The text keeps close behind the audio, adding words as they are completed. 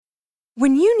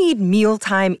When you need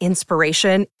mealtime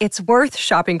inspiration, it's worth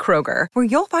shopping Kroger, where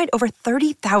you'll find over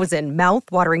 30,000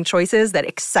 mouth-watering choices that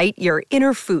excite your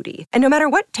inner foodie. And no matter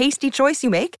what tasty choice you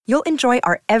make, you'll enjoy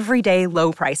our everyday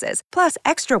low prices, plus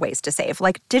extra ways to save,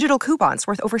 like digital coupons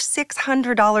worth over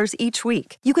 $600 each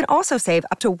week. You can also save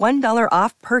up to $1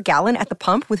 off per gallon at the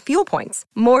pump with fuel points.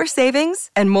 More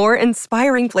savings and more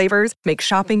inspiring flavors make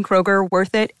shopping Kroger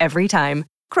worth it every time.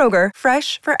 Kroger,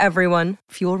 fresh for everyone.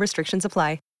 Fuel restrictions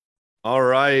apply. All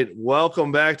right.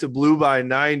 Welcome back to Blue by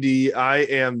 90. I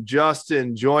am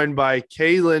Justin, joined by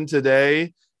Kaylin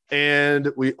today.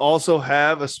 And we also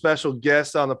have a special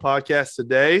guest on the podcast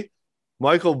today,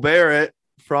 Michael Barrett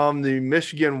from the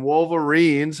Michigan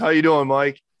Wolverines. How you doing,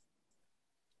 Mike?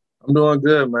 I'm doing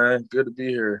good, man. Good to be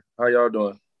here. How y'all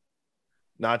doing?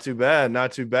 Not too bad.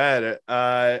 Not too bad.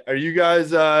 Are you guys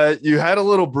you had a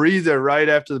little breather right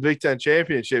after the Big Ten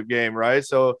championship game, right?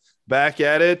 So back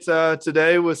at it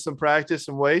today with some practice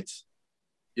and weights.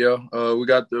 Yeah, we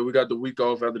got the week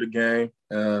off after the game,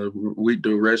 week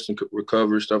to rest and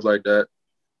recover, stuff like that.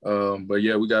 But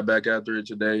yeah, we got back after it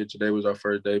today. Today was our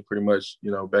first day, pretty much,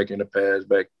 back in the pads,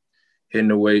 back hitting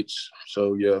the weights.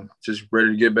 So yeah, just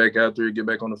ready to get back after it, get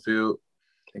back on the field,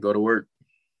 and go to work.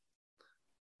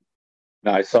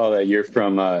 Now, I saw that you're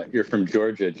from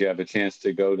Georgia. Did you have a chance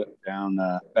to go down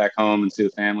back home and see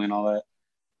the family and all that?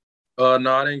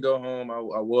 No, I didn't go home. I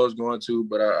was going to,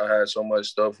 but I had so much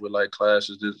stuff with like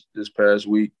classes this past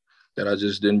week that I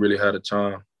just didn't really have the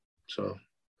time. So.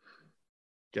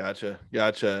 Gotcha.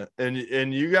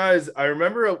 And you guys, I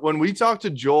remember when we talked to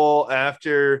Joel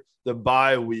after the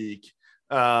bye week,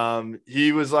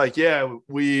 he was like, yeah,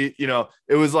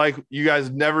 it was like you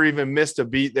guys never even missed a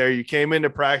beat there. You came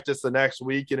into practice the next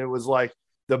week and it was like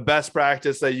the best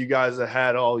practice that you guys have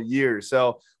had all year.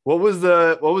 So what was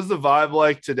the vibe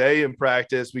like today in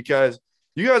practice? Because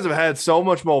you guys have had so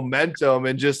much momentum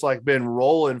and just like been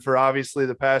rolling for obviously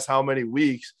the past how many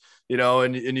weeks,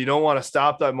 and you don't want to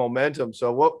stop that momentum.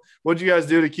 So what'd you guys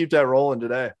do to keep that rolling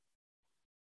today?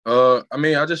 I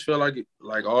just feel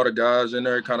like all the guys in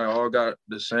there kind of all got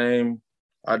the same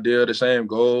idea, the same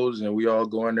goals, and we all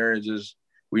go in there and just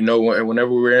we know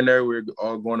whenever we're in there, we're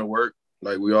all going to work.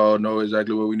 Like we all know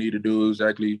exactly what we need to do,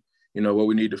 exactly what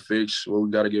we need to fix, what we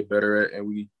got to get better at, and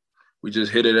we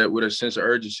just hit it with a sense of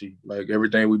urgency. Like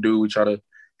everything we do, we try to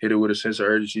hit it with a sense of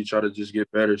urgency, try to just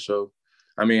get better. So,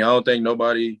 I don't think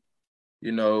nobody,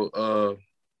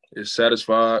 is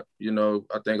satisfied.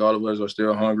 I think all of us are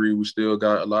still hungry. We still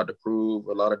got a lot to prove,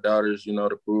 a lot of doubters,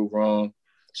 to prove wrong.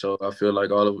 So I feel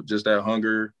like all of just that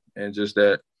hunger and just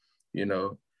that,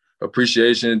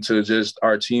 appreciation to just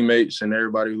our teammates and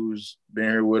everybody who's been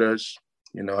here with us.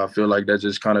 I feel like that's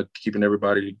just kind of keeping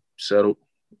everybody settled.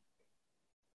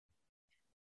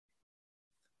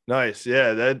 Nice.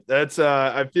 Yeah, that's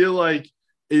I feel like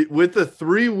with the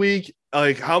 3-week,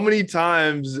 like how many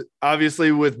times,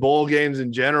 obviously with bowl games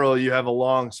in general, you have a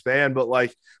long span, but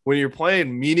like when you're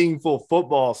playing meaningful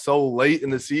football so late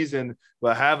in the season,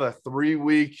 but have a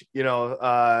 3-week,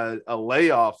 a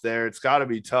layoff there, it's got to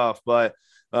be tough. But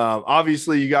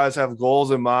obviously you guys have goals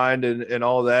in mind and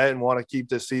all that and want to keep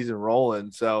this season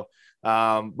rolling. So,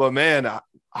 but man,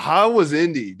 how was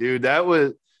Indy, dude? I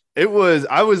was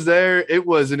there. It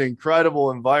was an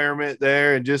incredible environment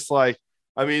there. And just like,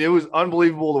 it was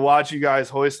unbelievable to watch you guys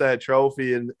hoist that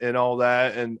trophy and all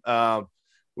that. And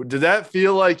did that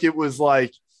feel like it was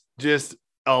like just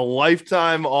a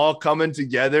lifetime all coming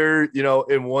together,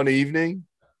 in one evening?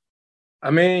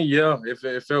 Yeah,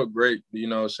 it felt great,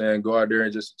 go out there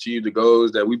and just achieve the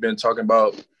goals that we've been talking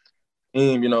about,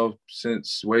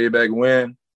 since way back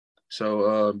when.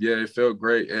 So, yeah, it felt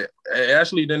great. It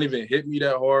actually didn't even hit me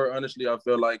that hard. Honestly, I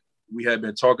feel like we had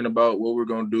been talking about what we're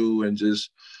going to do and just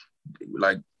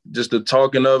the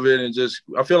talking of it. And just,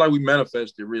 I feel like we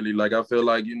manifested really. Like, I feel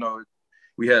like,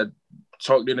 we had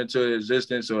talked it into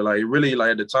existence. So, like, really,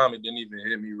 like, at the time, it didn't even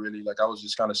hit me really. Like, I was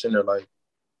just kind of sitting there like,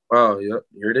 wow, yep,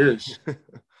 here it is.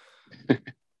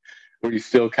 Were you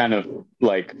still kind of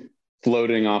like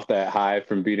floating off that high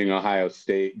from beating Ohio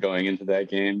State going into that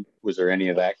game? Was there any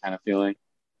of that kind of feeling?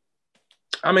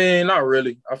 Not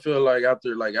really. I feel like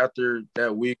after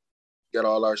that week, got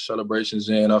all our celebrations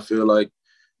in, I feel like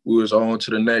we was on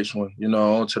to the next one,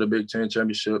 on to the Big Ten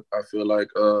championship. I feel like,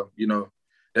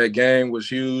 that game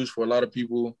was huge for a lot of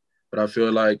people, but I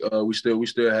feel like we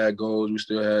still had goals. We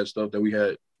still had stuff that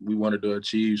we wanted to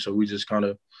achieve. So we just kind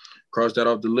of crossed that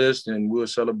off the list, and we'll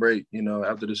celebrate,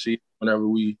 after the season whenever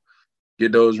we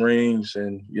get those rings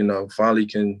and, finally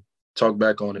can talk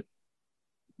back on it.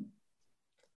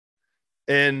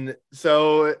 And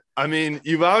so, I mean,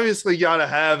 you've obviously got to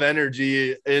have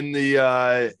energy in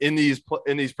in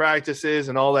these practices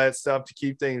and all that stuff to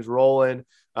keep things rolling.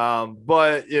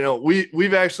 But you know,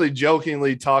 we've actually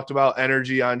jokingly talked about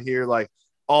energy on here like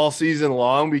all season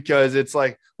long, because it's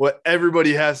like what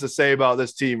everybody has to say about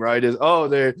this team, right? Is, oh,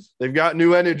 they've got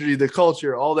new energy, the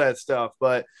culture, all that stuff.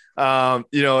 But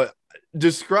you know,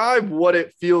 describe what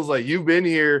it feels like. You've been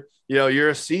here, you know, you're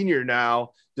a senior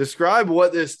now. Describe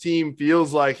what this team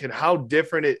feels like and how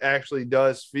different it actually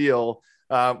does feel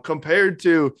compared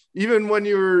to even when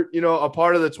you were, you know, a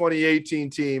part of the 2018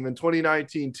 team and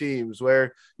 2019 teams,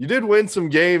 where you did win some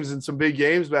games and some big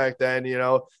games back then. You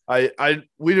know,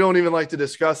 we don't even like to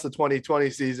discuss the 2020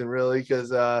 season really, because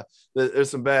there's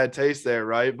some bad taste there,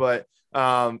 right? But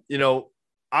you know,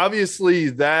 obviously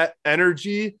that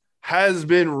energy has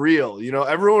been real. You know,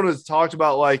 everyone has talked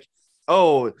about like,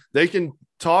 oh, they can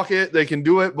talk it, they can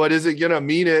do it, but is it going to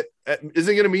mean it? Is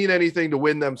it going to mean anything to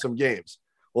win them some games?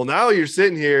 Well, now you're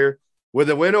sitting here with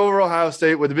a win over Ohio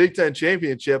State with the Big Ten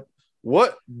championship.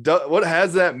 What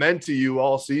has that meant to you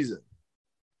all season?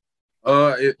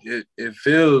 It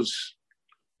feels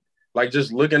like,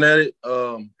 just looking at it,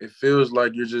 it feels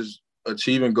like you're just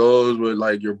achieving goals with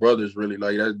like your brothers, really.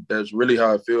 Like that's really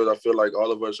how it feels. I feel like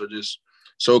all of us are just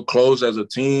so close as a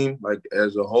team, like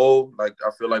as a whole. Like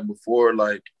I feel like before,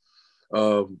 like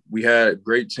we had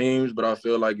great teams, but I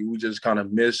feel like we just kind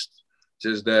of missed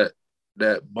just that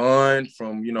bond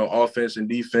from, you know, offense and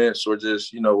defense, or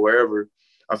just, you know, wherever.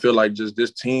 I feel like just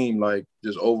this team, like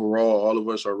just overall, all of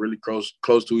us are really close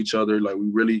to each other. Like we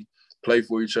really play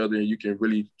for each other, and you can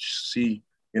really see,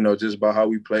 you know, just by how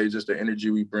we play, just the energy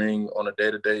we bring on a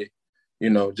day-to-day, you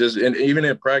know, just, and even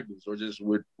in practice or just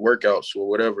with workouts or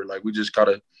whatever. Like we just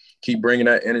gotta keep bringing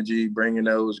that energy, bringing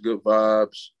those good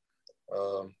vibes,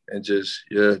 and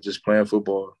just playing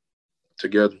football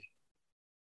together.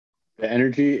 The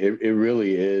energy, it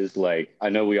really is, like, I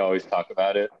know we always talk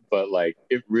about it, but like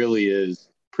it really is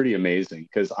pretty amazing,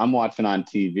 because I'm watching on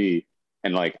TV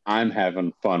and like I'm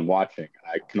having fun watching.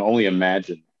 I can only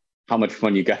imagine how much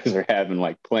fun you guys are having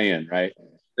like playing, right?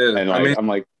 Yeah, And like, I mean, I'm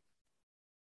like,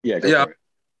 yeah, go for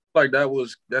it. Like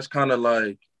that's kind of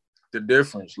like the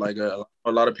difference. Like a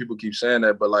lot of people keep saying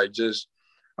that, but like just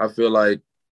I feel like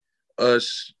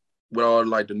us with all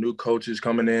like the new coaches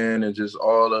coming in and just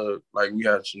all the, like, we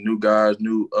had some new guys,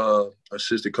 new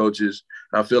assistant coaches.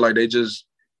 And I feel like they just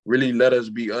really let us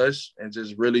be us and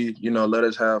just really, you know, let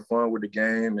us have fun with the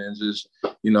game. And just,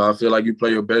 you know, I feel like you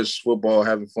play your best football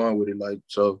having fun with it. Like,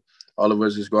 so all of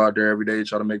us just go out there every day,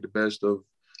 try to make the best of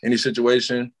any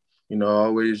situation. You know,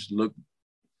 always look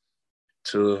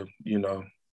to, you know,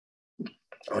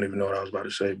 I don't even know what I was about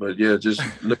to say, but yeah, just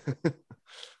look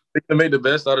to make the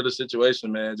best out of the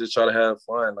situation, man. Just try to have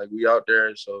fun. Like, we out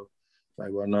there, so like,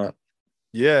 why not?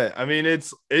 Yeah, I mean,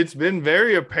 it's been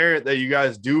very apparent that you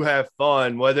guys do have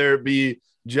fun, whether it be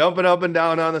jumping up and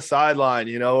down on the sideline,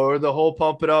 you know, or the whole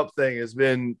pump it up thing has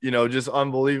been, you know, just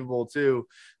unbelievable too.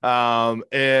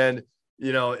 And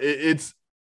you know, it's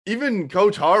even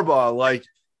Coach Harbaugh, like,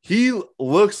 he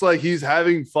looks like he's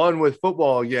having fun with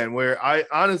football again, where I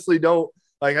honestly don't,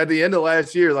 like, at the end of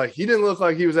last year, like, he didn't look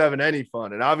like he was having any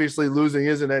fun. And obviously losing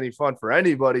isn't any fun for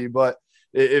anybody, but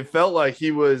it felt like he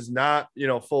was not, you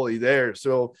know, fully there.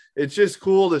 So it's just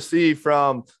cool to see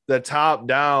from the top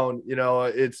down, you know,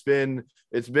 it's been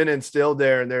instilled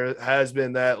there, and there has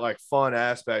been that like fun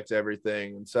aspect to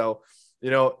everything. And so, you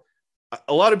know,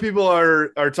 a lot of people are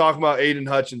talking about Aiden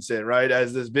Hutchinson, right,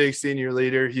 as this big senior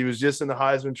leader. He was just in the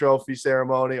Heisman Trophy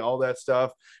ceremony, all that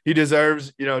stuff. He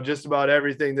deserves, you know, just about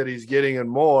everything that he's getting and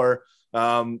more.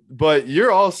 But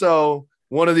you're also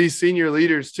one of these senior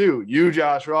leaders too. You,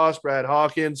 Josh Ross, Brad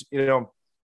Hawkins, you know,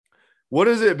 what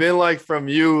has it been like from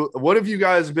you? What have you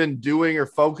guys been doing or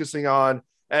focusing on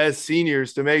as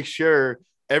seniors to make sure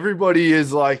everybody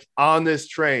is like on this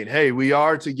train? Hey, we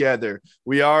are together.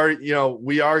 We are, you know,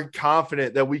 we are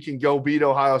confident that we can go beat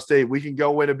Ohio State. We can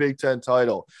go win a Big Ten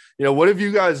title. You know, what have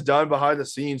you guys done behind the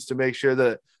scenes to make sure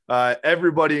that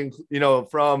everybody, you know,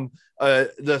 from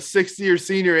the 6th-year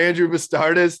senior Andrew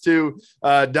Bastardis to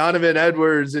Donovan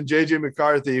Edwards and JJ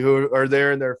McCarthy, who are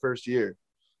there in their first year?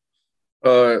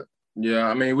 Yeah,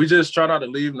 I mean, we just try not to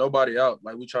leave nobody out.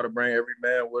 Like, we try to bring every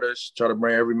man with us, try to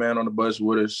bring every man on the bus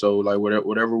with us. So, like,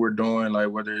 whatever we're doing, like,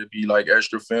 whether it be, like,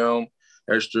 extra film,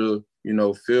 extra, you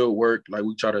know, field work, like,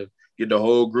 we try to get the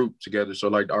whole group together. So,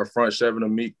 like, our front 7 to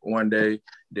meet one day,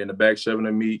 then the back 7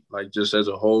 to meet, like, just as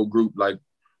a whole group, like,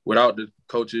 without the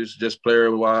coaches, just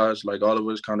player-wise, like, all of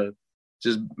us kind of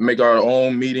just make our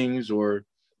own meetings or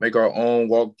make our own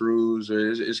walkthroughs.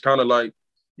 It's kind of like,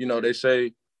 you know, they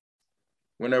say,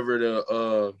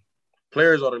 whenever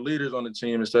players are the leaders on the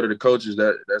team instead of the coaches.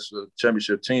 That's a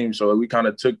championship team. So we kind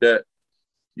of took that,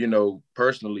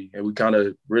 personally, and we kind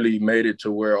of really made it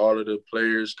to where all of the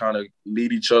players kind of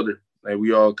lead each other. And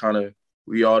we all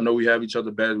know we have each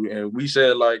other back. And we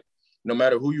said, like, no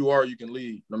matter who you are, you can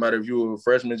lead. No matter if you're a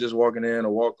freshman just walking in or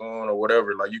walk on or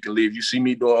whatever, like, you can leave. You see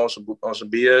me doing on some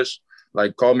BS,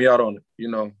 like, call me out on it,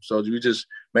 So we just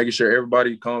making sure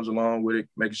everybody comes along with it,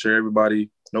 making sure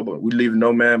we leave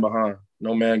no man behind.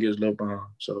 No man gets left behind.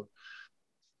 So,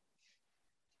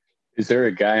 is there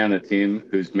a guy on the team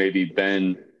who's maybe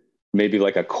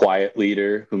like a quiet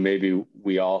leader who maybe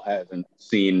we all haven't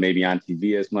seen maybe on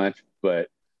TV as much, but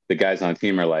the guys on the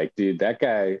team are like, dude, that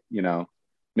guy,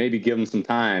 maybe give him some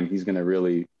time. He's going to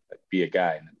really be a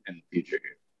guy in the future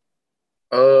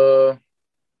here.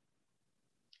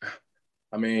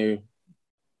 I mean,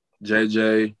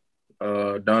 JJ,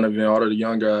 Donovan, all of the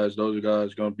young guys, those are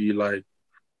guys going to be like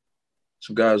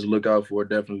some guys to look out for.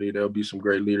 Definitely, there'll be some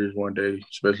great leaders one day,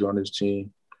 especially on this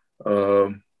team.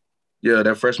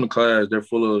 That freshman class, they're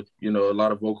full of, a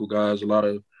lot of vocal guys, a lot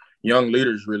of young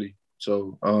leaders, really.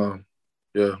 So, I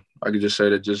could just say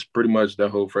that just pretty much that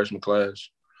whole freshman class.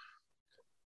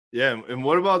 Yeah, and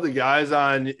what about the guys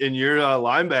in your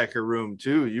linebacker room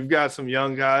too? You've got some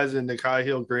young guys in Nikhai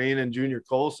Hill-Green and Junior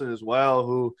Colson as well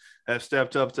who have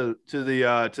stepped up to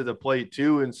the plate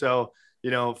too. And so,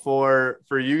 for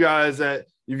you guys that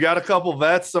you've got a couple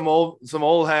vets, some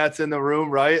old hats in the room,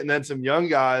 right? And then some young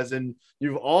guys, and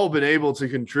you've all been able to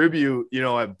contribute,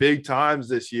 at big times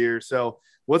this year. So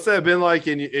what's that been like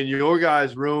in your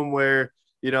guys' room where,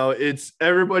 it's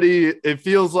everybody, it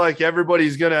feels like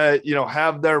everybody's going to,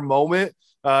 have their moment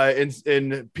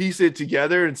and piece it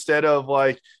together instead of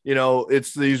like,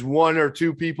 it's these one or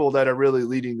two people that are really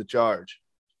leading the charge.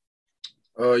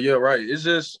 Yeah, right. It's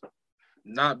just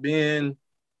not being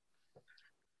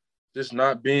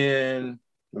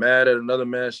mad at another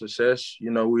man's success.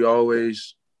 We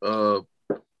always up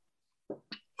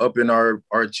in our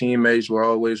teammates, we're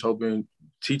always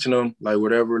teaching them, like,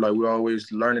 whatever, like, we're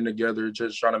always learning together,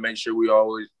 just trying to make sure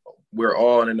we're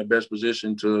all in the best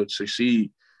position to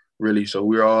succeed, really. So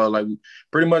we're all, like,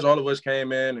 pretty much all of us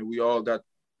came in and we all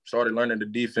started learning the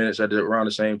defense around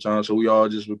the same time. So we all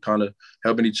just were kind of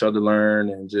helping each other learn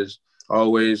and just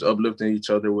always uplifting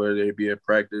each other, whether they be at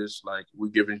practice, like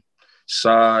we giving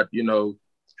side,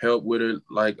 help with it,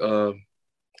 like a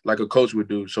coach would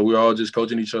do. So we're all just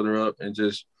coaching each other up and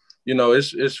just,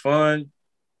 it's fun,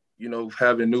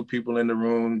 having new people in the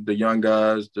room, the young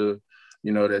guys, that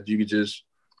you could just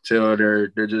tell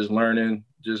they're just learning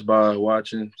just by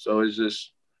watching. So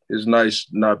it's nice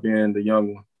not being the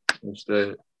young one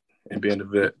instead and being the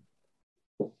vet.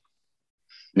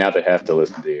 Now they have to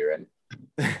listen to you, right?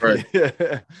 Right.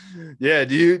 Yeah.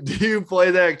 Do you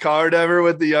play that card ever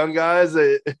with the young guys?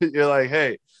 You're like,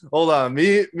 hey, hold on,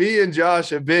 me and Josh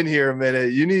have been here a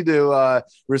minute. You need to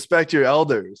respect your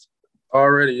elders.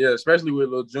 Already, yeah, especially with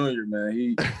Lil Junior, man.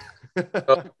 He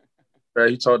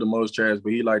talked the most trash,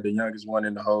 but he like the youngest one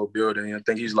in the whole building. I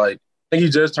think he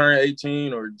just turned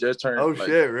 18 or just turned. Oh,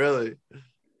 shit, really?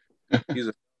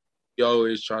 He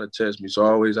always try to test me, so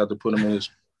I always have to put him in his.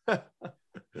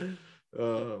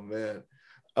 Oh, man.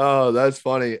 Oh, that's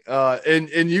funny.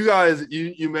 And you guys,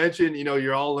 you mentioned,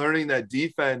 you're all learning that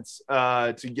defense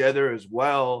together as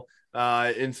well.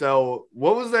 And so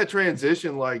what was that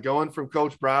transition like going from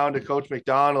Coach Brown to Coach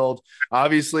McDonald?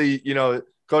 Obviously,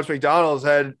 Coach McDonald's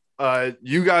had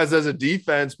you guys as a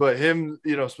defense, but him,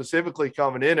 specifically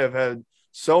coming in have had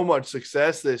so much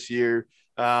success this year.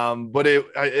 But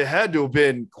it had to have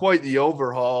been quite the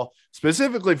overhaul,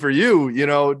 specifically for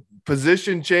you,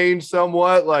 position change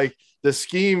somewhat, like the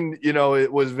scheme,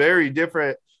 it was very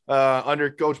different under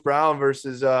Coach Brown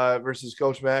versus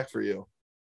Coach Mack for you.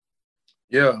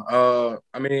 Yeah,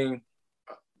 I mean,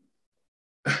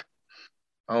 I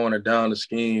don't want to down the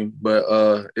scheme,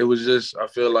 but it was just, I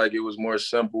feel like it was more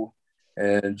simple,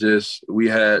 and just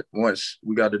once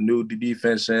we got the new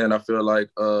defense in, I feel like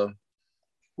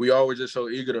we all were just so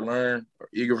eager to learn,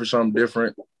 eager for something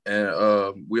different,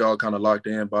 and we all kind of locked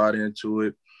in, bought into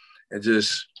it, and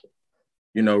just,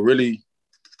 really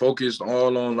focused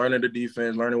all on learning the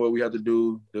defense, learning what we have to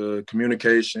do, the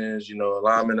communications,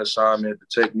 alignment, assignment, the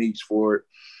techniques for it.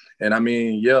 And I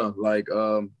mean, yeah, like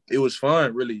it was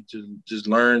fun, really, to just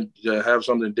learn, to have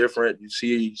something different. You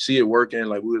see it working.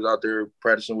 Like, we was out there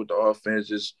practicing with the offense,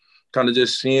 just kind of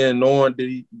just knowing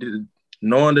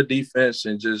the defense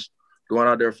and just going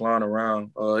out there flying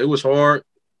around. It was hard.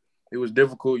 It was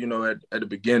difficult, at the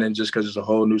beginning, just because it's a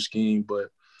whole new scheme. But,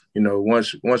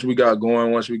 once we got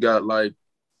going, once we got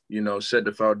set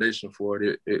the foundation for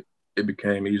it, it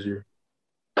became easier.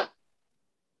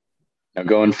 Now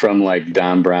going from like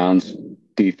Don Brown's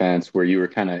defense, where you were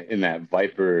kind of in that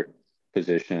Viper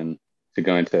position, to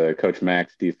going to Coach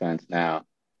Mack's defense now.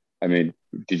 I mean,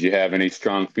 did you have any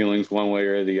strong feelings one way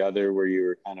or the other where you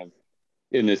were kind of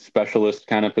in this specialist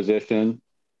kind of position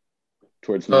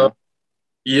towards now?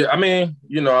 Yeah, I mean,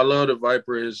 I love the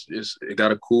Viper. It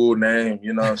got a cool name,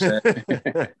 you know what I'm saying?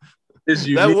 It's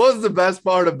unique. That was the best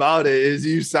part about it, is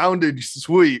you sounded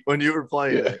sweet when you were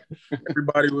playing it.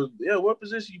 Everybody was, what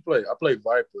position you play? I play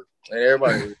Viper. And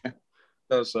everybody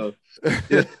was, so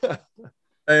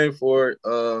paying for it.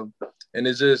 And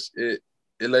it's just it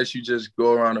lets you just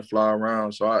go around and fly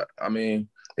around. So I mean,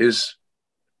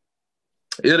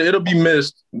 it'll be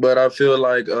missed, but I feel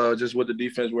like just with the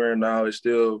defense we're in now, it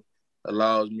still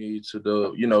allows me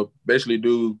to basically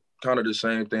do kind of the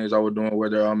same things I was doing,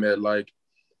 whether I'm at like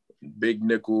big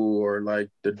nickel or like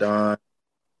the dime,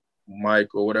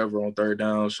 Mike or whatever on third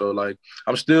down. So like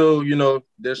I'm still,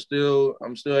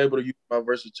 I'm still able to use my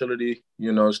versatility,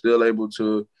 still able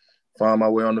to find my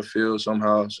way on the field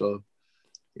somehow. So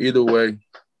either way.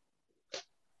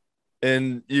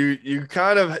 And you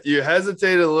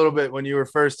hesitated a little bit when you were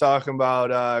first talking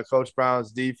about Coach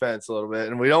Brown's defense a little bit,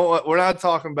 and we're not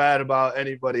talking bad about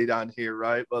anybody down here,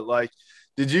 right? But like,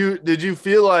 did you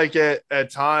feel like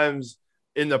at times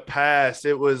in the past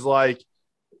it was like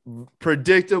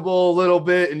predictable a little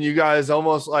bit, and you guys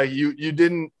almost like you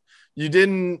didn't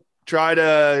try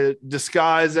to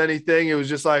disguise anything? It was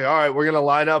just like, all right, we're gonna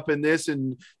line up in this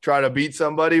and try to beat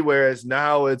somebody. Whereas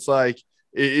now it's like,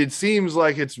 it seems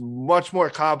like it's much more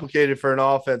complicated for an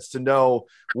offense to know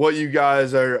what you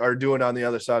guys are doing on the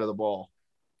other side of the ball.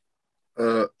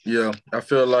 Yeah, I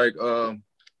feel like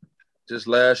just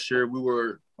last year we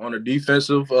were on the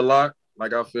defensive a lot.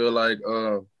 Like I feel like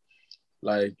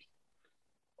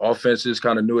offenses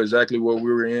kind of knew exactly what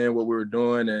we were in, what we were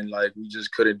doing, and like we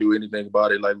just couldn't do anything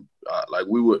about it. Like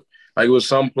we would. Like it was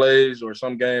some plays or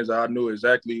some games I knew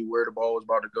exactly where the ball was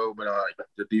about to go, but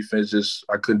the defense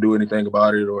I couldn't do anything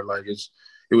about it, or like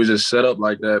it was just set up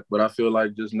like that. But I feel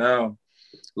like just now,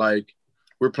 like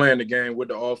we're playing the game with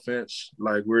the offense,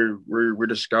 like we're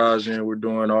disguising, we're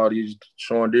doing all these,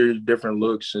 showing these different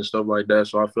looks and stuff like that.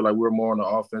 So I feel like we're more on the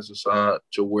offensive side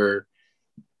to where,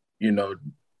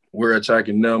 we're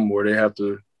attacking them, where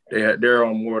they're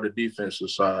on more of the defensive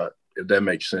side, if that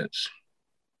makes sense.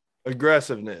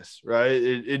 Aggressiveness, right?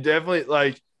 It definitely,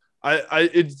 like,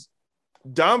 it's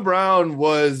Don Brown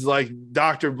was like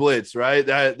Dr. Blitz, right?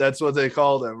 That's what they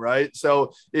called him, right?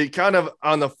 So it kind of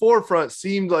on the forefront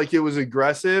seemed like it was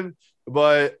aggressive,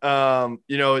 but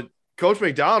Coach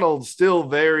McDonald's still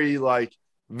very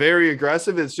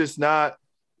aggressive. It's just not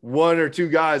one or two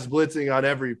guys blitzing on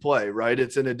every play, right?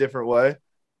 It's in a different way.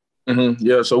 Mm-hmm.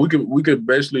 Yeah, so we could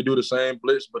basically do the same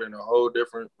blitz, but in a whole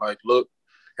different look.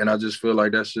 And I just feel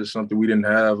like that's just something we didn't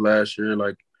have last year.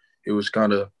 Like it was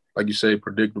kind of, like you say,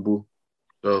 predictable.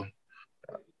 So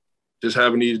just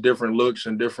having these different looks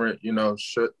and different,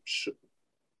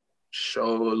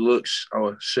 show looks,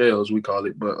 or shells we call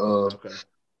it. But okay.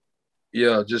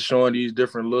 Yeah, just showing these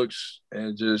different looks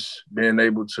and just being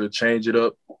able to change it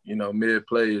up,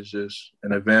 mid-play is just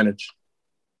an advantage.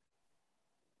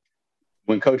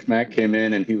 When Coach Mack came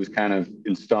in and he was kind of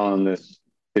installing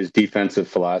his defensive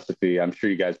philosophy, I'm sure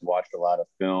you guys watched a lot of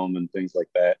film and things like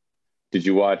that. Did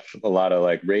you watch a lot of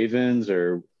like Ravens,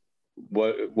 or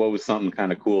what was something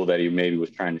kind of cool that he maybe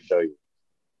was trying to show you?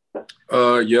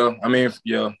 Yeah. I mean,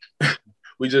 yeah.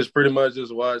 We just pretty much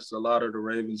just watched a lot of the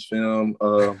Ravens film.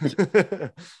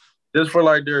 Just for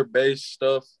like their base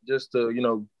stuff, just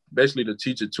to, basically to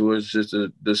teach it to us, just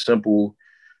the simple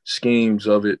schemes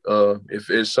of it. If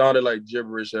it sounded like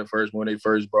gibberish at first when they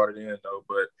first brought it in, though,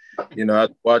 but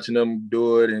watching them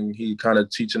do it and he kind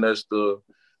of teaching us the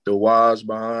whys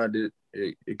behind it,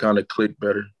 it kind of clicked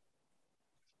better.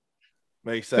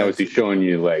 Makes sense. Now, was he showing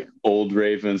you like old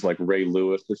Ravens, like Ray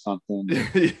Lewis or something?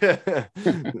 Yeah.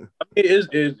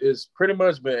 It's pretty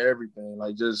much been everything.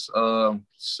 Like just, I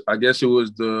guess it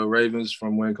was the Ravens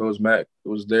from when Coach Mack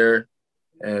was there,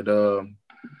 and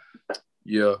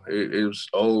yeah, it was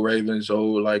old Ravens,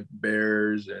 old like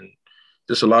Bears, and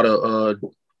just a lot of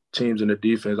teams in the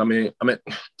defense. I mean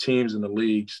teams in the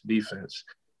league's defense,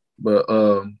 but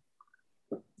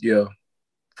yeah.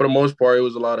 For the most part, it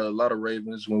was a lot of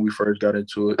Ravens when we first got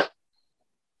into it.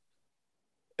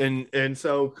 And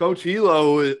so Coach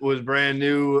Hilo was brand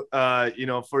new,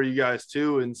 for you guys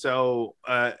too. And so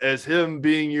as him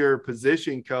being your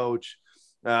position coach,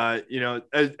 as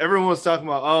everyone was talking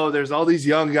about, oh, there's all these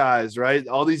young guys, right?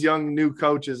 All these young new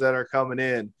coaches that are coming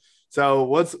in. So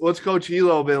what's Coach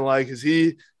Hilo been like? Is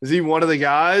he one of the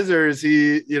guys, or is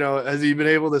he, has he been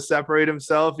able to separate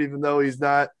himself even though he's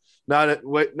not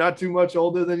not too much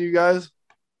older than you guys?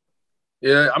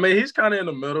 Yeah, I mean, he's kind of in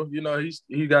the middle.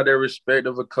 He got that respect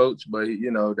of a coach, but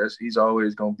he's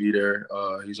always gonna be there.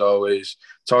 He's always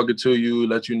talking to you,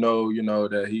 let you know,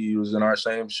 that he was in our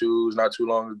same shoes not too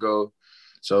long ago.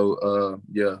 So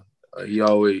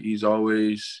he's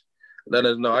always let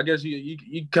us know. I guess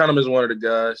he kind of is one of the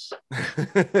guys.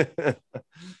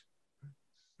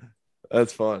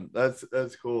 That's fun. That's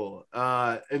cool.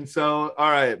 And so, all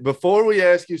right, before we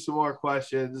ask you some more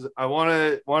questions, I want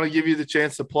to give you the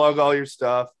chance to plug all your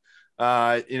stuff.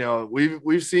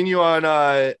 We've seen you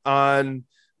on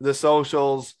the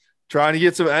socials trying to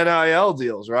get some NIL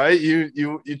deals, right?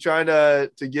 You trying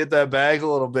to get that bag a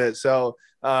little bit. So,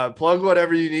 plug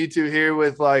whatever you need to here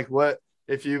with like what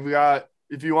if you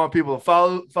want people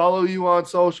to follow you on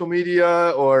social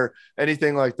media or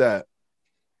anything like that.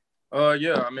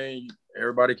 I mean,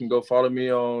 everybody can go follow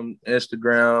me on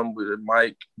Instagram with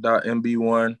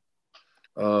Mike.mb1,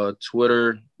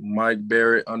 Twitter, Mike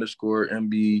Barrett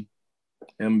 _MB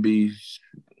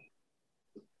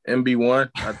MB1,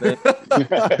 I think.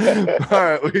 All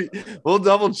right, we'll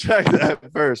double check that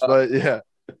first, but yeah.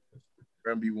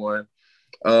 MB1.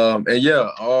 All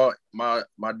my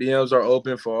DMs are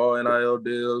open for all NIL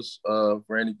deals,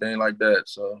 for anything like that.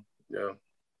 So yeah.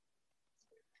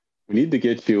 We need to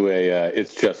get you a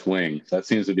It's Just Wings. That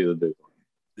seems to be the big one.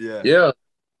 Yeah.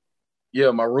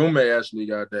 Yeah, my roommate actually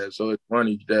got that. So it's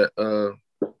funny that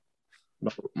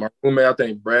my roommate, I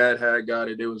think Brad had got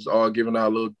it. They was all giving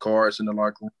out little cards in the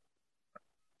locker room.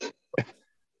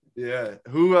 Yeah.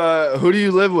 Who do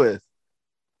you live with?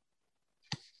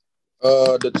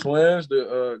 The twins,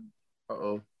 the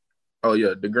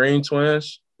Green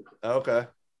twins. Okay.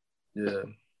 Yeah.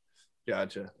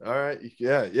 Gotcha. All right.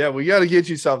 Yeah. We got to get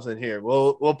you something here.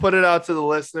 We'll put it out to the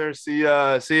listeners. See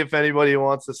if anybody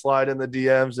wants to slide in the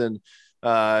DMs and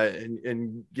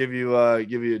give you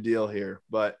a deal here.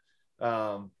 But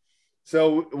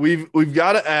so we've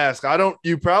got to ask.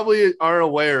 You probably aren't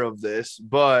aware of this,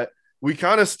 but we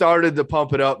kind of started the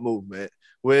Pump It Up movement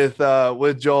with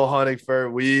Joel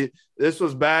Honigford. This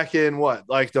was back in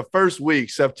like the first week,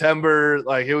 September,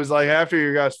 like it was like after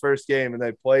your guys' first game and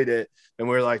they played it. And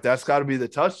we were like, that's got to be the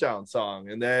touchdown song.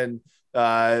 And then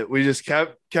we just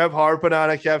kept harping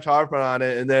on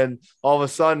it. And then all of a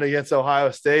sudden against Ohio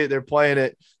State, they're playing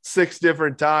it 6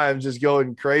 different times, just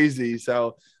going crazy.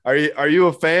 So are you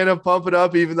a fan of Pump It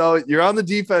Up, even though you're on the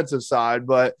defensive side,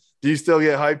 but do you still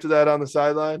get hyped to that on the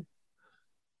sideline?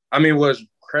 I mean, what's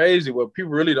crazy, what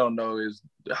people really don't know is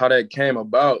how that came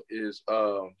about is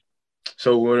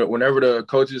so whenever the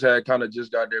coaches had kind of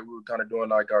just got there, we were kind of doing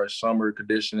like our summer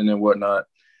conditioning and whatnot.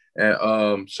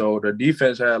 And so the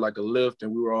defense had like a lift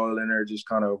and we were all in there just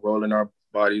kind of rolling our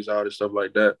bodies out and stuff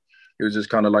like that. It was just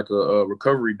kind of like a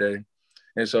recovery day.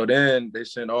 And so then they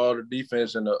sent all the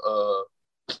defense in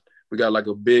we got like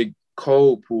a big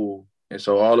cold pool. And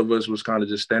so all of us was kind of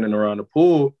just standing around the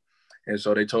pool. And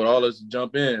so they told all us to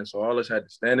jump in. So all of us had to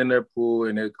stand in their pool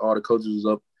and all the coaches was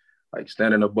up like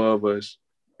standing above us.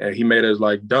 And he made us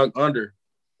like dunk under.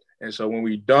 And so when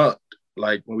we dunked,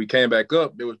 like when we came back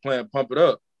up, they was playing Pump It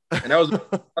Up. And that was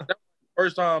the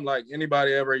first time like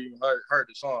anybody ever even heard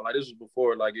the song. Like this was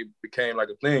before like it became like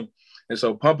a thing. And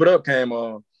so Pump It Up came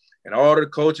on and all the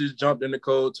coaches jumped in the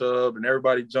cold tub and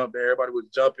everybody jumped there. Everybody was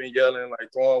jumping, yelling,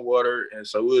 like throwing water. And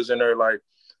so we was in there like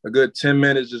a good 10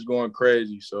 minutes just going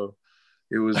crazy. So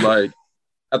it was like,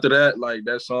 after that, like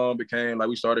that song became like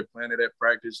we started playing it at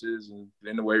practices and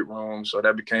in the weight room. So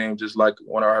that became just like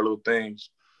one of our little things.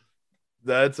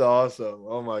 That's awesome.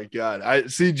 Oh my God. I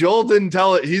see Joel didn't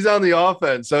tell it. He's on the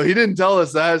offense, so he didn't tell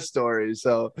us that story.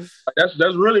 So that's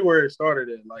really where it started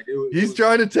in. Like he's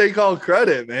trying to take all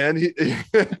credit, man.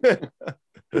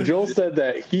 Joel said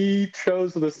that he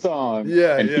chose the song.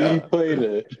 And he played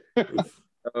it.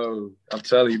 I'm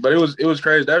telling you, but it was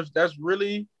crazy.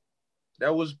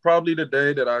 That was probably the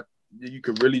day that you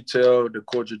could really tell the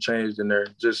culture changed in there.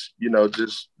 Just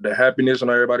the happiness on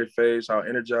everybody's face, how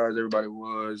energized everybody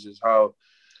was, is how,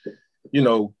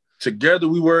 together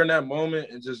we were in that moment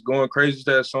and just going crazy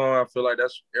to that song. I feel like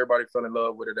that's everybody fell in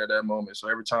love with it at that moment. So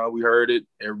every time we heard it,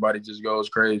 everybody just goes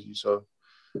crazy. So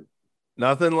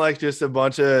nothing like just a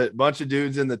bunch of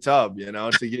dudes in the tub,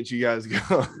 to get you guys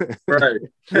going. Right.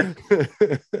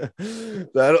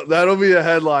 That'll be a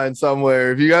headline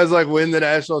somewhere. If you guys like win the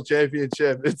national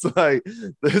championship, it's like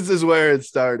this is where it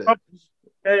started.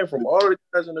 Came from all the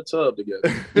guys in the tub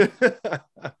together.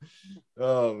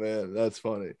 Oh man, that's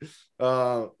funny.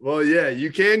 Well, yeah,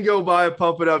 you can go buy a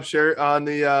Pump It Up shirt on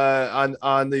the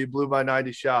on the Blue by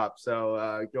 90 shop.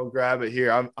 So go grab it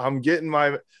here. I'm getting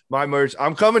my merch.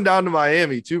 I'm coming down to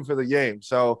Miami too for the game.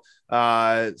 So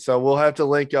so we'll have to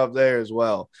link up there as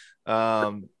well.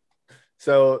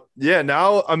 So yeah,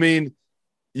 now I mean,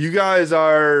 you guys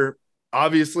are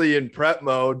obviously in prep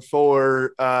mode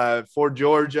for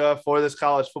Georgia for this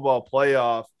college football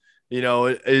playoff. You know,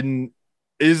 in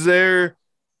is there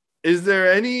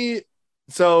any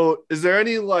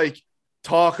like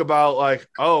talk about like,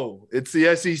 oh, it's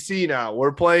the SEC now,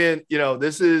 we're playing,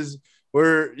 this is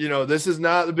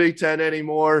not the Big Ten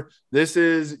anymore, this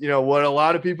is what a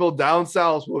lot of people down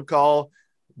south would call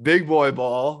big boy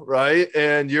ball, right?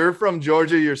 And you're from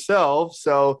Georgia yourself,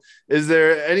 so is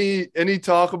there any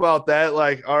talk about that,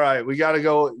 like, all right, we got to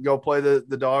go play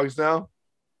the Dogs now?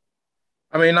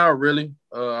 I mean, not really.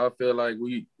 I feel like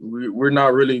we're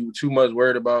not really too much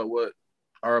worried about what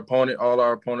all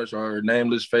our opponents are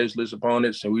nameless, faceless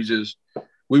opponents, and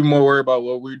we more worried about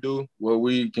what we do, what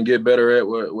we can get better at,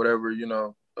 whatever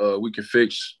we can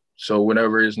fix. So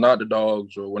whenever it's not the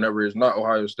Dogs or whenever it's not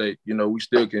Ohio State, we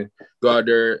still can go out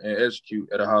there and execute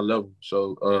at a high level.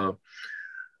 So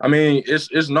I mean,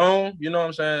 it's known, you know what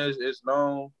I'm saying? It's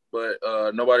known, but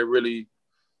nobody really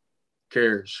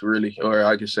cares, really, or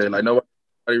I can say like nobody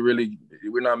really,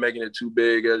 we're not making it too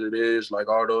big as it is. Like,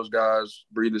 all those guys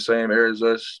breathe the same air as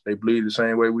us. They bleed the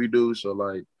same way we do. So,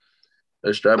 like,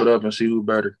 let's strap it up and see who's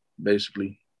better,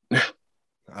 basically.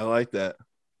 I like that.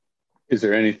 Is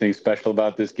there anything special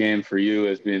about this game for you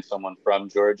as being someone from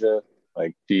Georgia?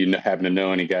 Like, do you happen to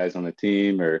know any guys on the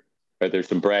team, or are there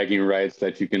some bragging rights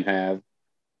that you can have?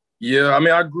 Yeah, I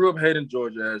mean, I grew up hating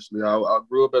Georgia, actually. I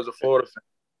grew up as a Florida fan.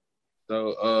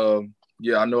 So,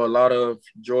 yeah, I know a lot of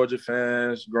Georgia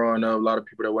fans growing up, a lot of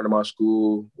people that went to my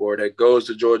school or that goes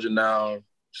to Georgia now.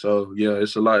 So, yeah,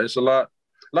 it's a lot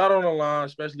on the line,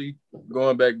 especially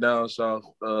going back down south,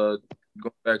 going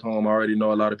back home. I already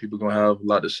know a lot of people going to have a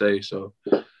lot to say, so.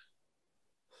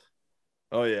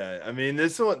 Oh, yeah. I mean,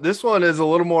 this one is a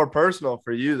little more personal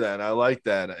for you then. I like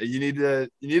that. You need a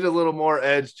little more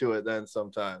edge to it then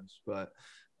sometimes. But,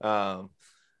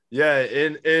 yeah,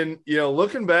 and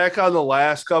looking back on the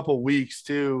last couple weeks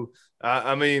too,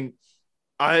 I mean,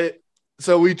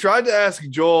 so we tried to ask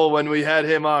Joel when we had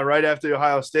him on right after the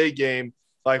Ohio State game,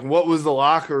 like, what was the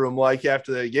locker room like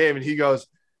after the game? And he goes,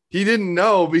 he didn't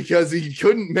know because he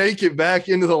couldn't make it back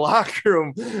into the locker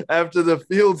room after the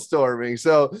field storming.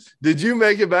 So did you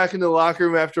make it back into the locker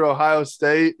room after Ohio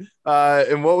State?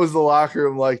 And what was the locker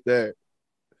room like there?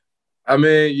 I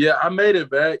mean, yeah, I made it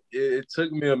back. It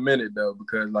took me a minute though,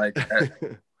 because like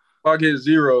clock hit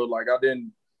zero, like I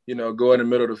didn't, go in the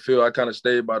middle of the field. I kind of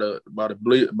stayed by the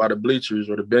bleachers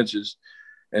or the benches,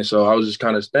 and so I was just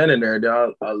kind of standing there.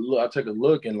 Then I take a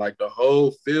look, and like the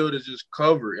whole field is just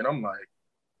covered, and I'm like,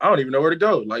 I don't even know where to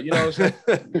go. Like, you know what I'm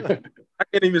saying? I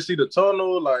can't even see the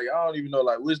tunnel. Like, I don't even know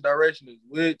like which direction is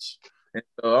which. And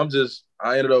so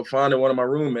I ended up finding one of my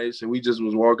roommates, and we just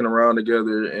was walking around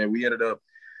together, and we ended up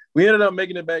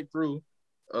making it back through.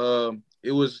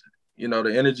 It was,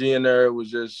 the energy in there was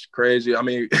just crazy. I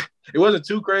mean, it wasn't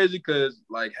too crazy because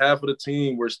like half of the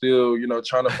team were still,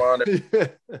 trying to find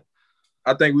it.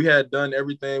 I think we had done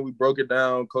everything. We broke it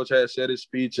down. Coach had said his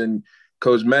speech, and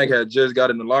Coach Mack had just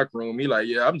got in the locker room. He like,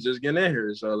 yeah, I'm just getting in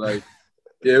here. So like,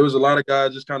 yeah, it was a lot of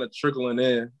guys just kind of trickling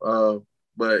in.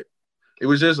 But it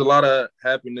was just a lot of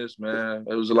happiness, man.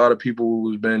 It was a lot of people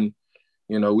who's been,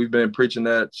 we've been preaching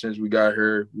that since we got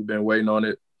here. We've been waiting on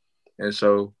it. And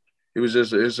so it's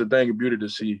a thing of beauty to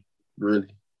see, really.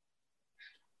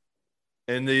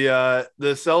 And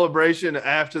the celebration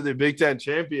after the Big Ten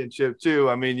championship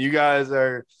too. I mean, you guys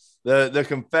are the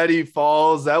confetti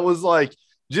falls. That was like,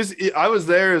 I was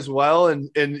there as well. And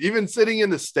even sitting in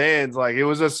the stands, like it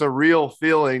was a surreal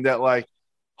feeling that like,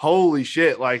 holy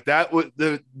shit, like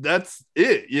that's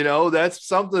it. That's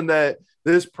something that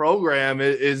this program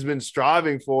has been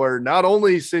striving for, not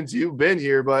only since you've been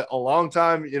here, but a long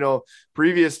time,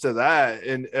 previous to that.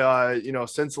 And,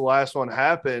 since the last one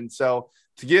happened. So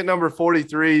to get number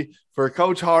 43 for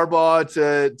Coach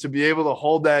Harbaugh to be able to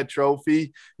hold that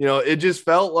trophy, it just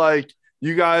felt like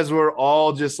you guys were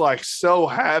all just like so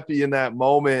happy in that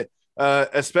moment,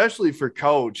 especially for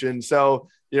Coach. And so,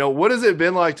 what has it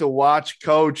been like to watch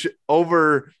Coach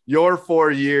over your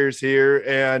 4 years here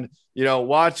and,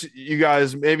 watch you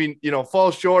guys maybe, fall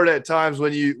short at times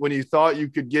when you thought you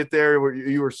could get there, where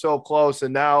you were so close,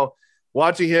 and now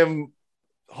watching him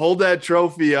hold that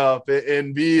trophy up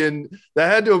and that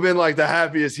had to have been like the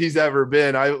happiest he's ever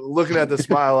been. Looking at the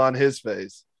smile on his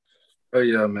face. Oh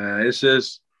yeah, man. It's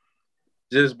just,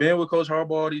 just being with Coach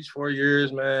Harbaugh these 4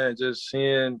 years, man, just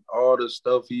seeing all the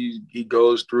stuff he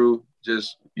goes through,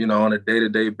 just, you know, on a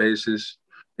day-to-day basis,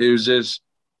 it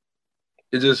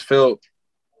just felt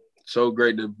so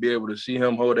great to be able to see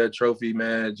him hold that trophy,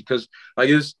 man, because, like,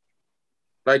 it's,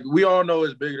 like, we all know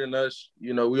it's bigger than us.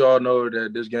 You know, we all know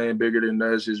that this game bigger than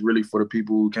us is really for the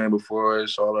people who came before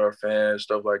us, all our fans,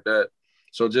 stuff like that.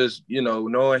 So just, you know,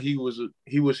 knowing he was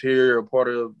here, a part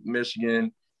of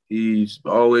Michigan, he's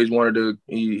always wanted to.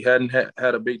 He hadn't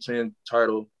had a Big Ten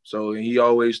title, so he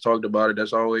always talked about it.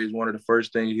 That's always one of the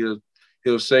first things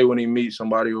he'll say when he meets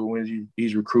somebody or when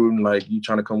he's recruiting, like, you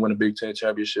trying to come win a Big Ten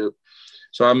championship.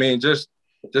 So I mean, just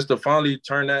to finally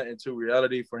turn that into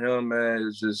reality for him, man,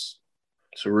 is just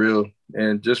surreal.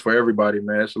 And just for everybody,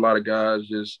 man, it's a lot of guys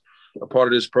just a part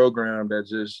of this program that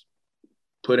just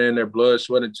put in their blood,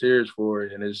 sweat, and tears for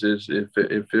it. And it's just, it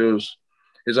feels,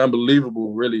 it's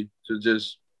unbelievable, really, to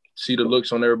just see the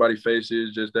looks on everybody's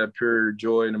faces, just that pure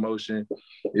joy and emotion.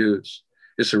 It's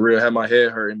surreal. I have my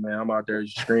head hurting, man. I'm out there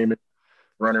screaming,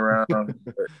 running around.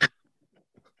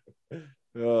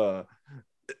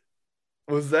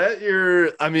 Was that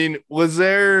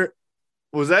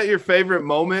your favorite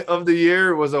moment of the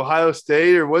year? Was Ohio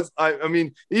State, or I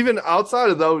mean, even outside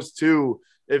of those two,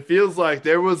 it feels like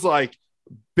there was like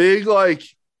big, like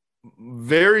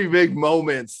very big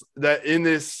moments that in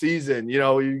this season, you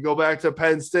know, you go back to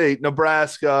Penn State,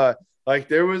 Nebraska, like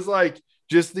there was like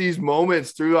just these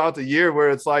moments throughout the year where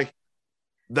it's like,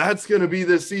 that's going to be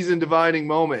the season dividing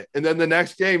moment. And then the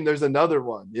next game, there's another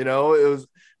one, you know.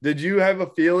 Did you have a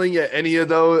feeling at any of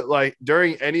those, like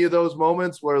during any of those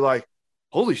moments where like,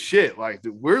 holy shit, like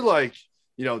we're like,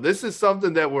 you know, this is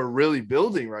something that we're really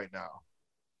building right now?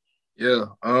 Yeah.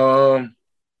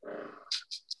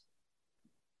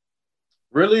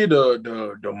 Really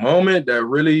the moment that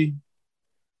really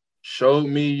showed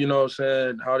me, you know what I'm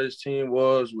saying, how this team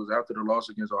was after the loss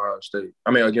against Ohio State.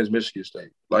 I mean, against Michigan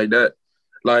State. Like that,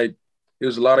 like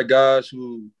there's a lot of guys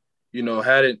who, you know,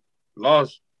 hadn't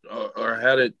lost or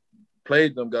hadn't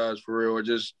played them guys for real, or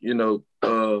just, you know,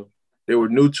 they were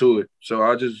new to it. So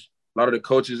a lot of the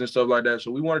coaches and stuff like that.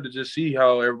 So we wanted to just see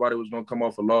how everybody was going to come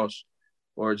off a loss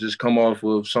or just come off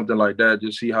of something like that,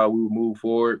 just see how we would move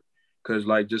forward. Because,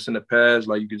 like, just in the past,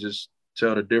 like, you could just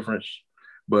tell the difference.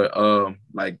 But,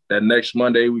 like, that next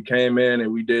Monday we came in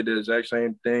and we did the exact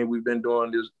same thing we've been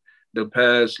doing the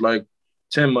past, like,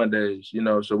 10 Mondays, you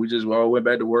know. So we just all went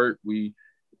back to work. We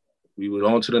were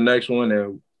on to the next one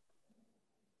and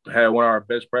had one of our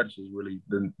best practices, really,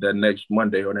 that next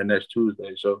Monday or that next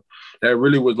Tuesday. So that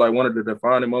really was, like, one of the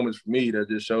defining moments for me that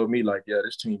just showed me, like, yeah,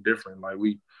 this team different. Like,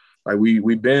 we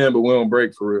bend, but we don't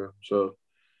break for real. So.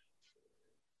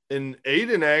 And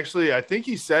Aiden, actually, I think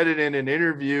he said it in an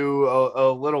interview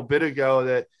a little bit ago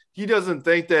that he doesn't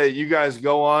think that you guys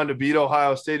go on to beat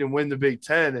Ohio State and win the Big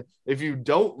Ten if you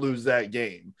don't lose that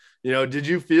game. You know, did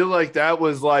you feel like that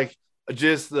was like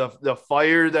just the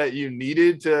fire that you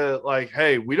needed to, like,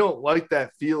 hey, we don't like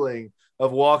that feeling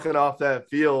of walking off that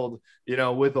field, you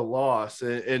know, with a loss?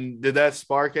 And did that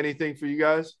spark anything for you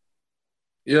guys?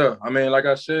 Yeah, I mean, like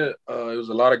I said, it was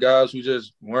a lot of guys who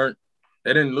just weren't.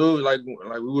 They didn't lose, like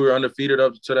we were undefeated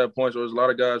up to that point. So there's a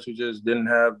lot of guys who just didn't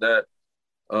have that.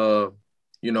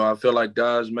 You know, I feel like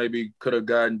guys maybe could have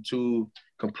gotten too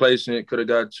complacent, could have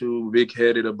got too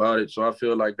big-headed about it. So I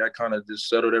feel like that kind of just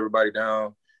settled everybody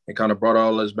down and kind of brought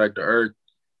all us back to earth.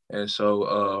 And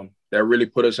so that really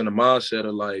put us in the mindset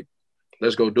of, like,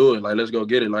 let's go do it. Like, let's go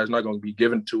get it. Like, it's not going to be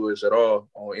given to us at all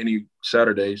on any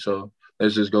Saturday. So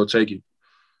let's just go take it.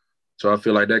 So I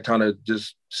feel like that kind of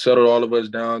just settled all of us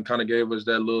down, kind of gave us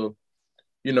that little,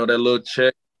 you know, that little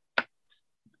check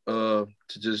to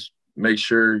just make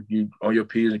sure you on your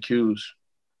P's and Q's.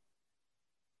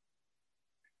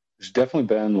 It's definitely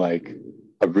been like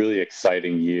a really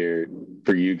exciting year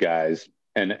for you guys,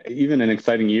 and even an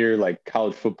exciting year like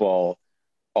college football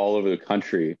all over the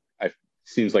country. It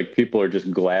seems like people are just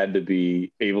glad to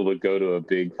be able to go to a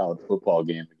big college football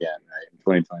game again, right, in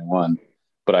 2021.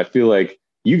 But I feel like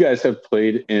you guys have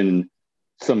played in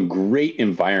some great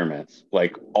environments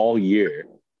like all year.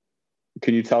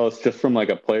 Can you tell us, just from like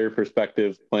a player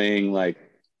perspective, playing like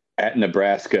at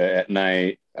Nebraska at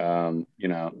night, you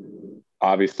know,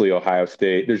 obviously Ohio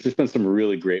State, there's just been some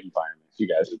really great environments you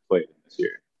guys have played in this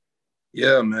year.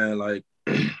 Yeah, man. Like,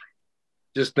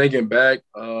 just thinking back,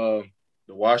 the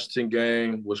Washington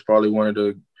game was probably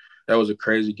that was a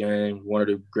crazy game, one of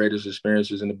the greatest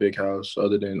experiences in the big house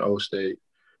other than O State.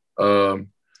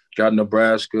 Got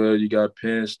Nebraska, you got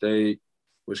Penn State,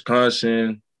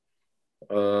 Wisconsin.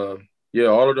 Yeah,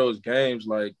 all of those games,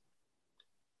 like,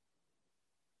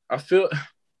 I feel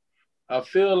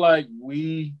like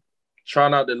we try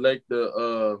not to let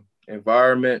the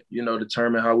environment,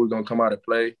 determine how we're gonna come out and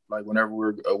play. Like whenever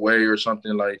we're away or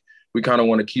something, like we kind of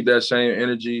want to keep that same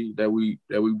energy that we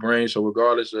bring. So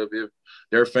regardless of if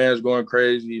their fans going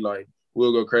crazy, like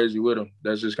we'll go crazy with them.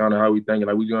 That's just kind of how we thinking.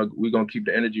 Like we gonna keep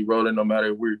the energy rolling no matter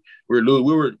if we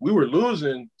were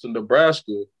losing to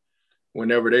Nebraska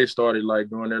whenever they started like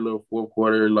doing their little fourth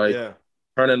quarter, like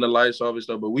turning the lights off and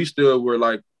stuff. But we still were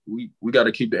like, we got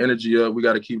to keep the energy up. We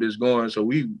got to keep this going. So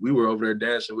we were over there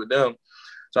dancing with them.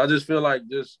 So I just feel like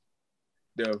just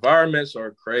the environments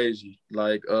are crazy.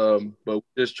 Like, but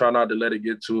just try not to let it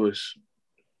get to us.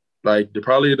 Like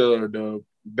probably the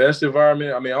best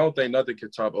environment. I mean, I don't think nothing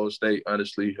can top O State,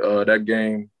 honestly. That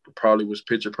game probably was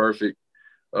picture perfect.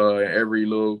 Every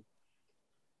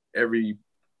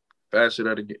facet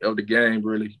of the game,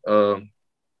 really.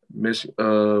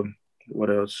 What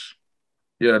else?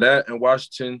 Yeah, that and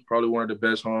Washington, probably one of the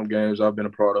best home games I've been a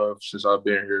part of since I've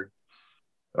been here.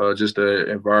 Just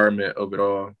the environment of it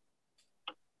all.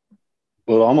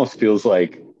 Well, it almost feels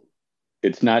like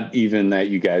it's not even that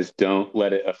you guys don't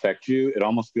let it affect you. It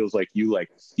almost feels like you like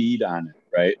feed on it,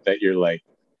 right? That you're like,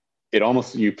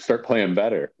 you start playing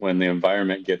better when the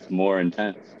environment gets more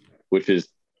intense, which is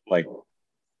like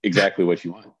exactly what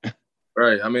you want.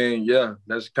 Right. I mean, yeah,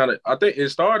 that's kind of, I think it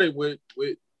started with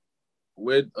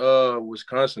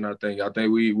Wisconsin. I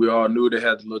think we all knew they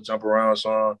had the little jump around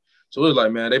song. So it was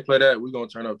like, man, they play that, we're gonna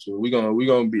turn up to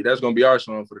it. That's gonna be our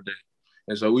song for the day.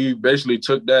 And so we basically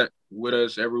took that with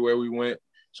us everywhere we went.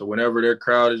 So whenever their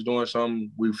crowd is doing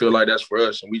something, we feel like that's for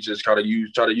us, and we just try to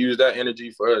use that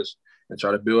energy for us and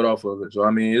try to build off of it. So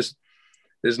I mean,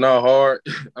 it's not hard.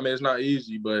 I mean, it's not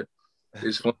easy, but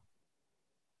it's fun.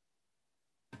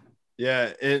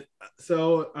 Yeah.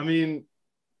 So I mean,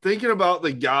 thinking about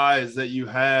the guys that you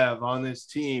have on this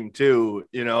team too,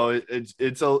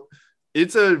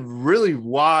 it's a really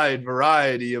wide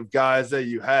variety of guys that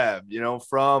you have,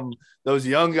 from those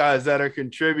young guys that are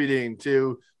contributing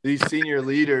to these senior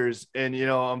leaders. And,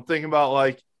 I'm thinking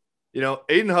about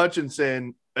Aiden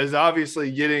Hutchinson is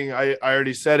obviously getting, I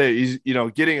already said it, he's,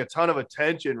 getting a ton of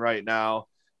attention right now.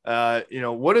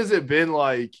 What has it been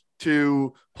like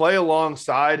to play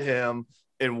alongside him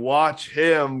and watch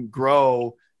him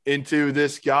grow into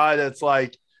this guy that's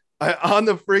like on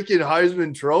the freaking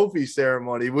Heisman Trophy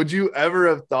ceremony? Would you ever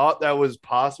have thought that was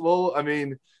possible? I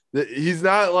mean, he's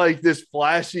not like this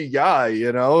flashy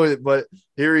guy, but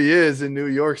here he is in New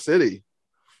York City.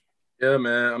 Yeah,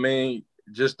 man. I mean,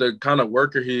 just the kind of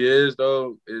worker he is,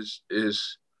 though,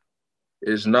 is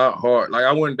not hard. Like,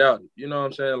 I wouldn't doubt it. You know what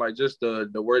I'm saying? Like, just the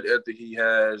work ethic he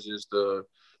has, just the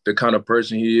kind of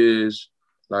person he is.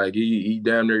 Like, he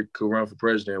damn near could run for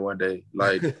president one day.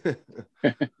 Like,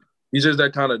 he's just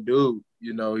that kind of dude.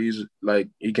 He's like,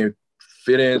 he can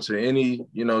fit into any,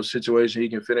 situation. He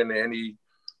can fit into any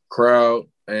crowd,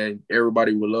 and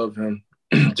everybody will love him.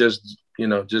 just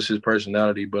his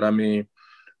personality. But I mean,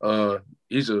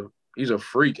 he's a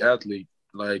freak athlete.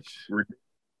 Like,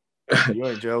 you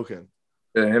ain't joking.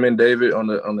 Yeah, him and David on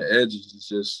the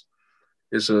edges.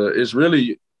 It's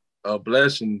really a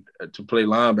blessing to play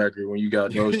linebacker when you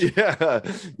got those two. Yeah.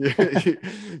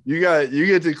 you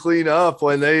get to clean up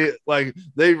when they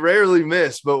rarely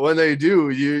miss, but when they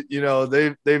do,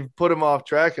 they've put them off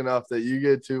track enough that you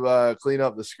get to clean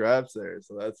up the scraps there.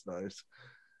 So that's nice.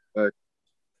 Right.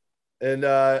 And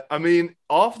I mean,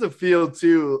 off the field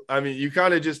too, I mean, you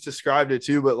kind of just described it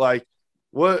too, but like,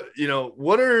 what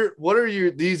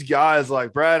are these guys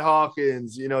like Brad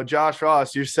Hawkins, Josh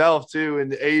Ross, yourself too,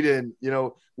 and Aiden,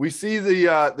 we see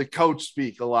the coach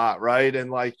speak a lot, right?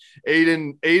 And like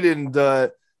Aiden,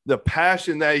 the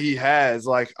passion that he has,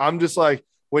 like, I'm just like,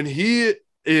 when he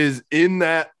is in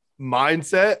that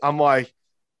mindset, I'm like,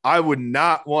 I would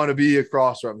not want to be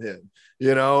across from him,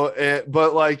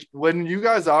 but like when you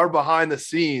guys are behind the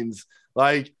scenes,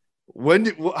 like,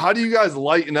 how do you guys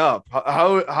lighten up?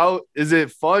 How is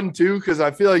it fun too? Because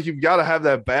I feel like you've got to have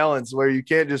that balance where you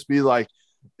can't just be like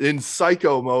in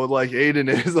psycho mode like Aiden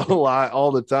is a lot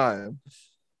all the time.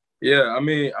 Yeah, I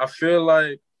mean, I feel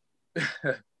like we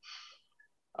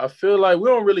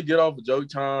don't really get off of joke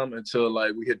time until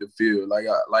like we hit the field.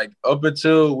 Like up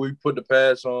until we put the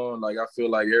pads on, like I feel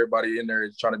like everybody in there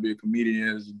is trying to be a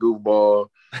comedian, is a goofball.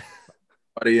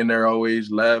 Everybody in there always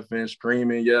laughing,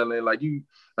 screaming, yelling, like you.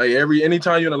 Like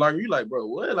anytime you're in the locker room, you're like, bro,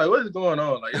 what? Like, what is going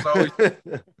on? Like, it's always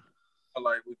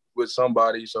like with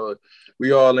somebody. So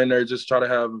we all in there just try to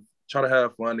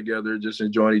have fun together, just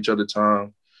enjoying each other's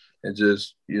time, and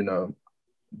just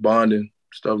bonding,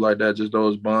 stuff like that. Just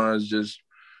those bonds, just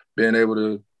being able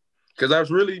to, because that's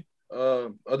really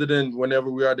Other than whenever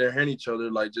we are there hearing each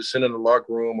other, like just sitting in the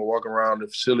locker room or walking around the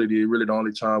facility, really the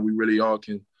only time we really all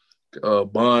can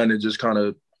bond and just kind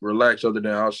of relax other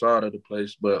than outside of the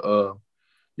place. But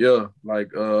yeah,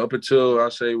 like up until I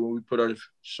say when we put our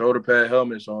shoulder pad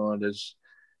helmets on, that's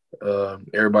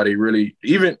everybody really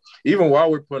even while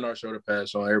we're putting our shoulder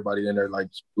pads on, everybody in there like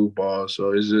goofballs.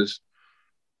 So it's just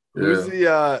who's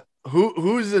the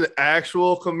who's an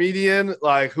actual comedian?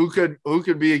 Like who could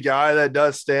be a guy that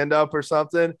does stand up or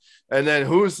something, and then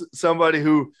who's somebody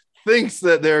who thinks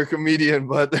that they're a comedian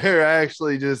but they're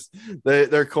actually just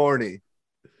they're corny.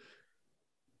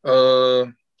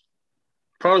 Probably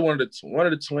one of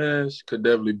the twins could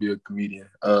definitely be a comedian.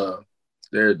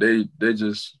 They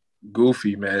just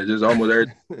goofy, man. Just almost every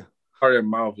part of their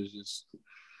mouth is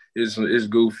just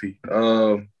goofy.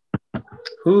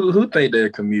 Who think they're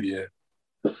a comedian?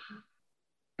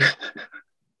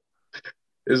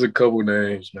 There's a couple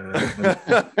names, man.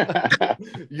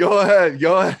 Go ahead.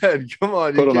 Come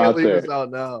on, you can't leave us out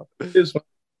now. It's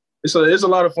a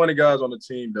lot of funny guys on the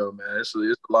team, though, man. It's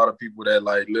a lot of people that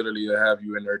like literally have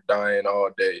you in there dying all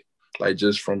day, like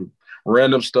just from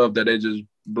random stuff that they just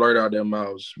blurt out their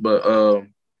mouths. But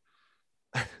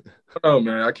I don't know,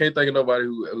 man. I can't think of nobody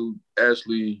who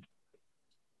actually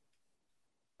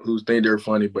who think they're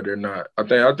funny, but they're not. I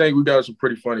think we got some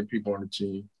pretty funny people on the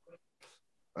team.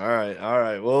 All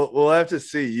right. Well, we'll have to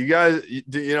see. You guys,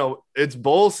 it's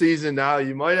bowl season now.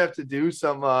 You might have to do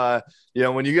some,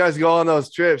 when you guys go on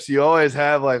those trips, you always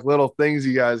have like little things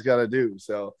you guys got to do.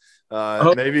 So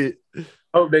maybe. I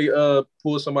hope they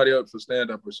pull somebody up for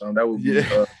stand up or something. That would be,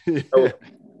 that would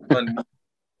be fun.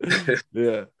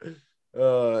 Yeah.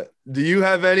 Do you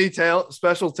have any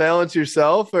special talents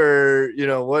yourself, or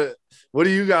what do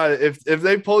you got? If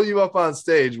they pull you up on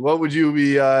stage, what would you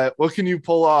be? What can you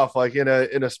pull off like in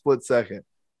a split second?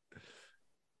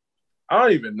 I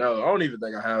don't even know. I don't even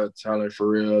think I have a talent for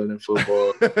real in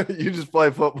football. You just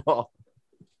play football.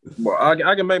 Well,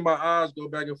 I can make my eyes go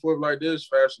back and forth like this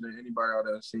faster than anybody I've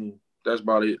ever seen. That's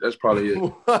probably it.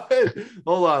 What?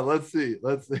 Hold on. Let's see.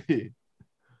 Like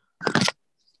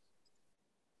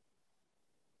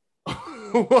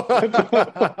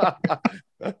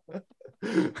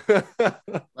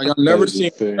I've never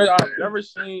seen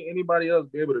anybody else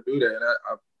be able to do that.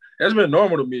 And that's been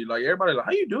normal to me. Like everybody, like,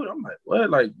 how you do it? I'm like, what?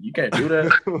 Like you can't do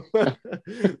that.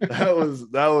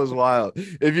 that was wild.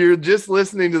 If you're just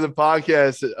listening to the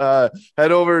podcast,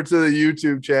 head over to the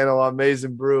YouTube channel on Maize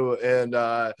n Brew and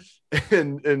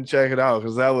check it out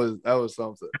because that was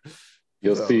something.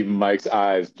 You'll see Mike's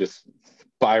eyes just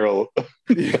spiral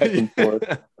back and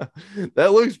forth.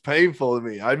 That looks painful to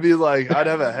me. I'd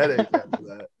have a headache after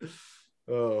that.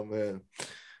 Oh man.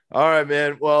 All right,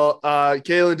 man. Well,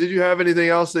 Kalen, did you have anything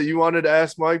else that you wanted to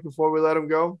ask Mike before we let him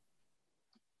go?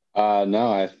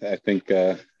 No, I think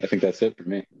that's it for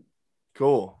me.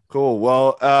 Cool.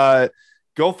 Well,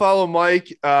 go follow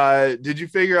Mike. Did you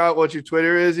figure out what your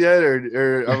Twitter is yet,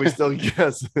 or are we still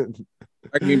guessing?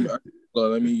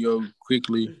 Let me go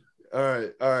quickly. All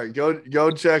right.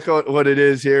 Go check out what it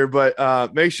is here,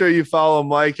 but make sure you follow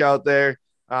Mike out there.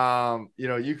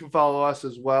 You can follow us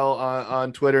as well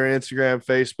on Twitter and Instagram,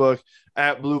 Facebook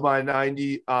at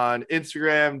BlueBy90 on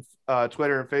Instagram,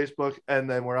 Twitter and Facebook. And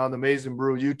then we're on the Maize n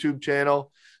Brew YouTube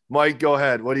channel. Mike, go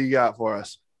ahead. What do you got for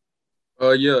us?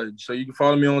 Yeah. So you can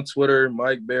follow me on Twitter,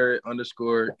 Mike Barrett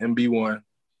 _MB1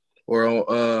 or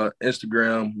on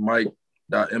Instagram,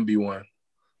 Mike.MB1.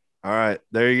 All right,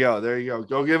 there you go.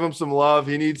 Go give him some love.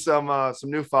 He needs some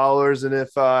new followers, and if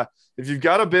you've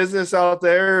got a business out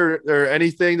there or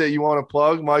anything that you want to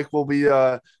plug, Mike will be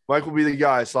the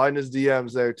guy. Sliding his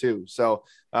DMs there too. So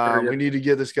we need to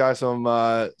get this guy some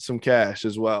cash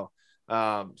as well.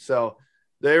 So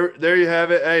there you have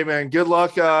it. Hey man, good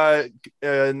luck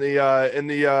in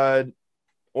the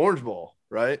Orange Bowl.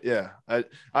 Right? Yeah,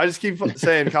 I just keep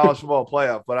saying college football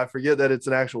playoff, but I forget that it's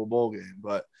an actual bowl game.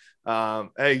 But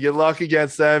hey, good luck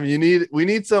against them. We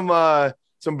need some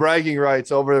bragging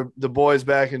rights over the boys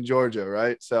back in Georgia,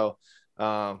 right? So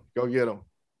go get them.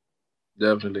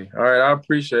 Definitely. All right, I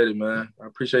appreciate it, man. I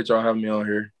appreciate y'all having me on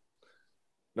here.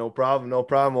 No problem.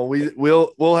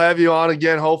 Well, we'll have you on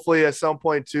again, hopefully at some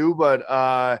point too. But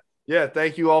yeah,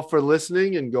 thank you all for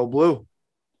listening, and go Blue.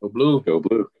 Go Blue. Go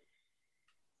Blue.